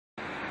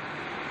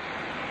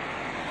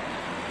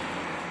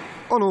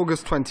On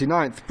August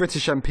 29th,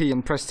 British MP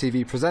and Press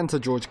TV presenter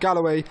George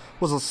Galloway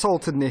was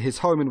assaulted near his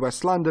home in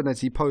West London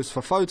as he posed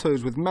for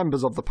photos with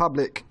members of the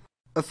public.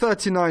 A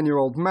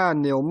 39-year-old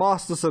man, Neil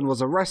Masterson,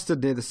 was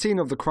arrested near the scene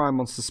of the crime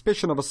on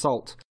suspicion of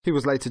assault. He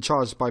was later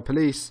charged by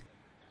police.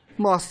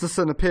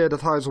 Masterson appeared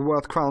at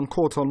Isleworth Crown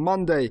Court on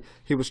Monday.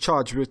 He was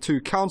charged with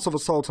 2 counts of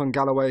assault on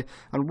Galloway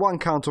and 1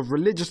 count of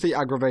religiously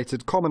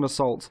aggravated common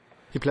assault.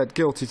 He pled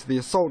guilty to the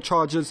assault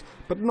charges,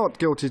 but not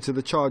guilty to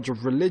the charge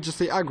of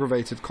religiously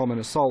aggravated common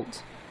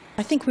assault.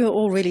 I think we were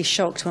all really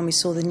shocked when we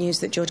saw the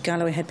news that George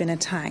Galloway had been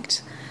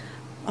attacked.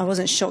 I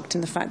wasn't shocked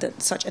in the fact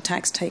that such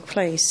attacks take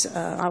place.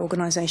 Our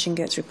organisation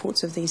gets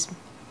reports of these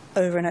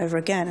over and over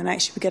again, and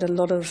actually we get a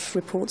lot of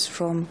reports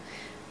from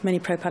many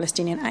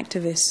pro-Palestinian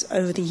activists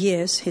over the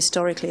years,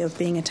 historically, of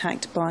being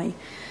attacked by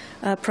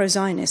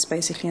pro-Zionists,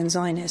 basically, and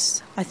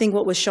Zionists. I think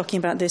what was shocking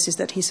about this is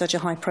that he's such a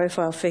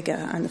high-profile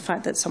figure, and the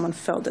fact that someone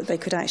felt that they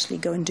could actually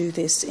go and do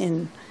this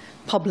in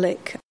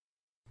public.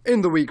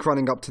 In the week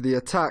running up to the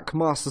attack,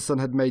 Masterson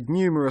had made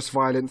numerous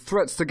violent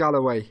threats to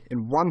Galloway,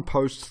 in one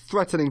post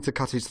threatening to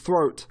cut his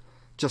throat.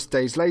 Just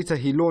days later,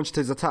 he launched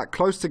his attack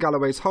close to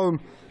Galloway's home,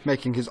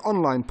 making his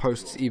online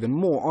posts even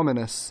more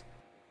ominous.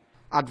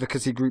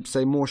 Advocacy groups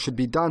say more should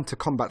be done to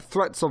combat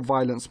threats of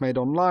violence made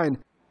online,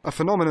 a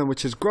phenomenon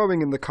which is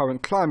growing in the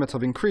current climate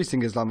of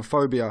increasing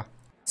Islamophobia.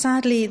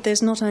 Sadly,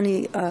 there's not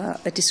only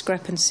a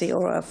discrepancy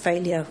or a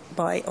failure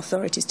by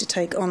authorities to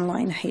take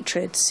online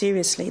hatred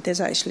seriously,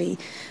 there's actually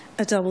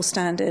a double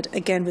standard,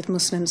 again with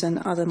Muslims and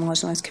other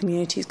marginalised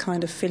communities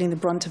kind of feeling the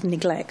brunt of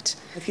neglect.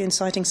 If you're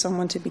inciting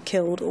someone to be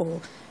killed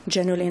or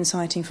generally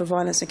inciting for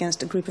violence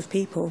against a group of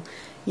people,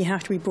 you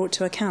have to be brought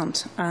to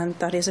account, and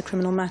that is a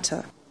criminal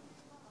matter.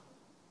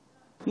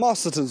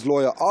 Masterson's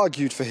lawyer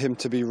argued for him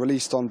to be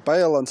released on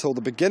bail until the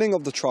beginning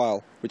of the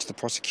trial, which the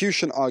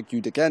prosecution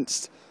argued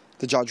against.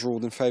 The judge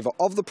ruled in favour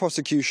of the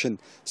prosecution,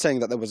 saying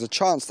that there was a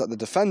chance that the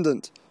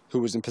defendant, who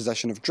was in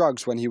possession of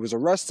drugs when he was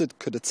arrested,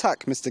 could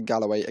attack Mr.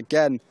 Galloway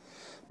again.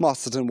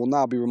 Masterson will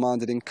now be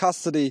remanded in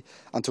custody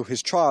until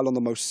his trial on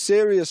the most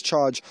serious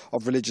charge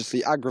of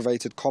religiously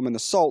aggravated common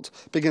assault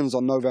begins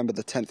on November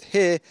the 10th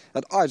here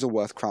at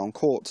Isleworth Crown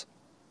Court.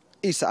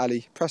 Isa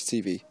Ali, Press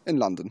TV in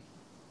London.